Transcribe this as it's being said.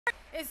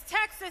Is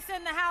Texas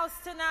in the house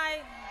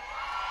tonight?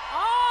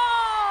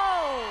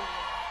 Oh,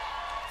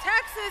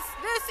 Texas,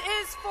 this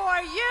is for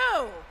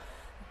you.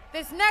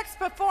 This next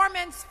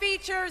performance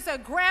features a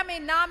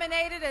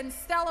Grammy-nominated and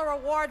Stellar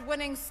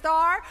Award-winning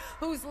star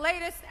whose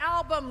latest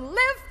album,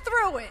 Live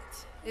Through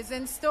It, is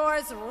in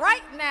stores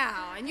right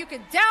now, and you can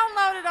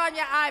download it on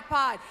your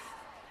iPod.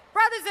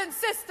 Brothers and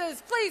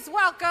sisters, please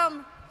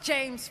welcome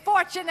James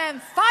Fortune and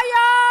FIYA!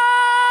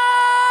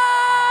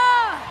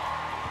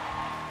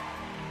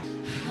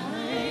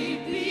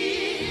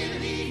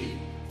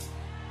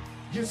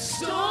 Your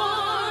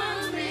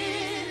storm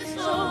is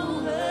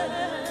over.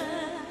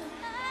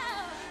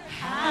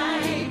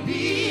 I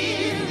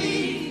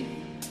believe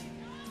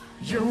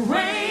your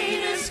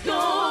rain is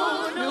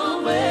gone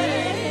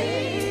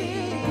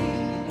away.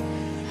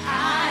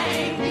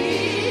 I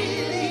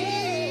believe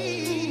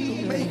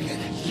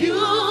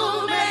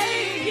you'll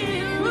make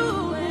it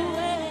through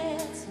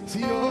it.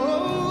 See,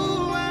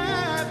 oh,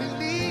 I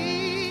believe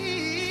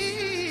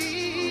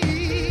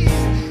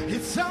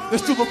it's all.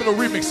 Let's do a little bit of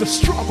remix. The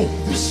struggle.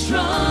 The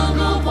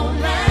struggle won't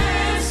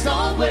last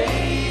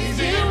always.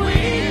 It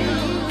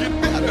will Get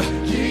better.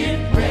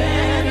 get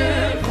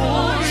better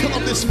for you. Tell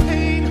them this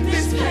pain.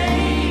 This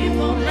pain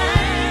won't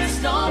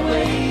last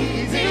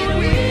always. It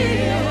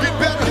will Get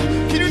better.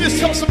 Can you just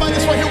tell somebody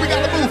this right here? We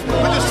gotta move.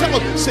 But just tell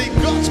them, say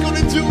God's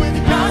gonna do it.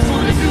 God's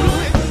gonna do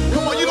it.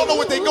 Come on, you don't know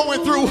what they're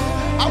going through.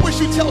 I wish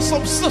you'd tell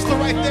some sister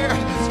right there,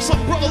 some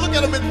brother, look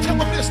at them and tell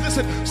them this.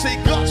 Listen, say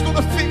God's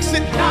gonna fix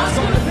it. God's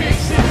gonna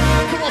fix it.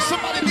 Come on,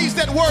 somebody needs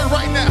that word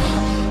right now.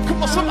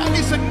 Come on, somebody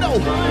needs to know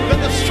that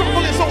the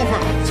struggle is over.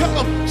 Tell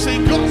them, say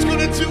God's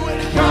gonna do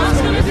it.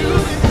 God's gonna do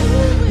it.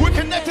 We're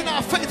connecting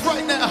our faith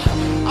right now.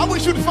 I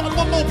wish you'd find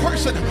one more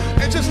person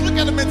and just look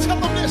at them and tell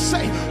them this.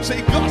 Say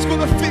God's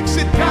gonna fix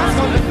it. God's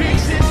gonna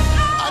fix it.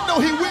 I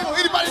know He will.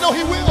 Anybody know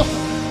He will?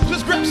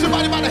 Just grab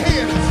somebody by the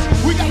hand.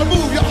 We gotta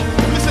move, y'all.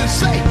 Listen,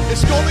 say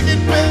it's gonna get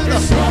better.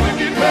 It's gonna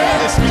get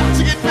better. It's got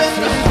to get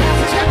better.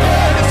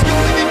 It's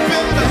gonna get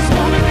better. It's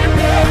gonna get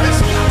better. It's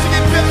got to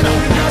get better.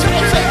 Tell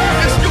them, say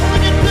it's gonna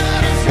get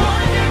better. It's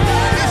gonna get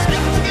better. It's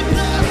got to get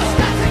better. It's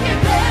got to get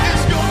better.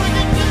 It's gonna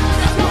get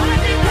better. It's gonna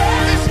get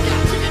better. It's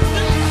got to get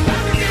better. It's got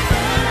to get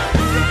better.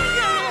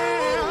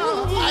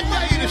 I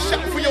dare you to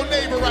shout for your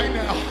neighbor right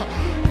now.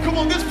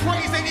 Come on, this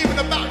praise ain't even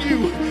about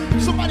you.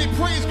 Somebody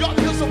praise God,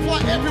 He'll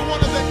supply every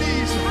one of their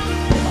needs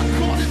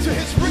according to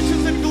His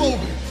riches and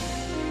glory.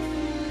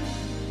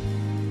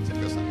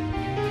 Take us out.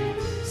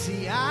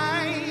 See,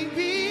 I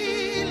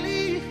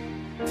believe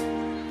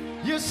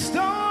your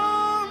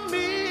storm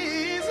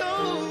is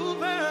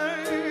over,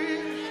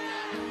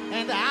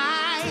 and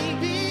I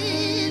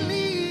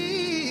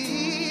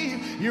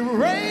believe your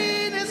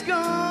rain is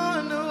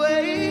gone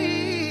away,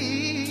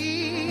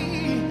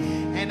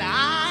 and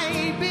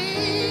I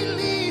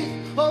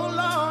believe, oh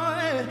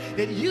Lord,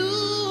 that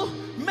you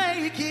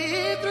make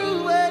it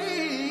through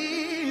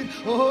it.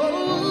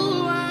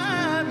 Oh,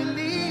 I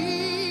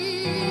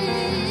believe.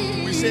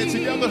 We say it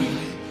together.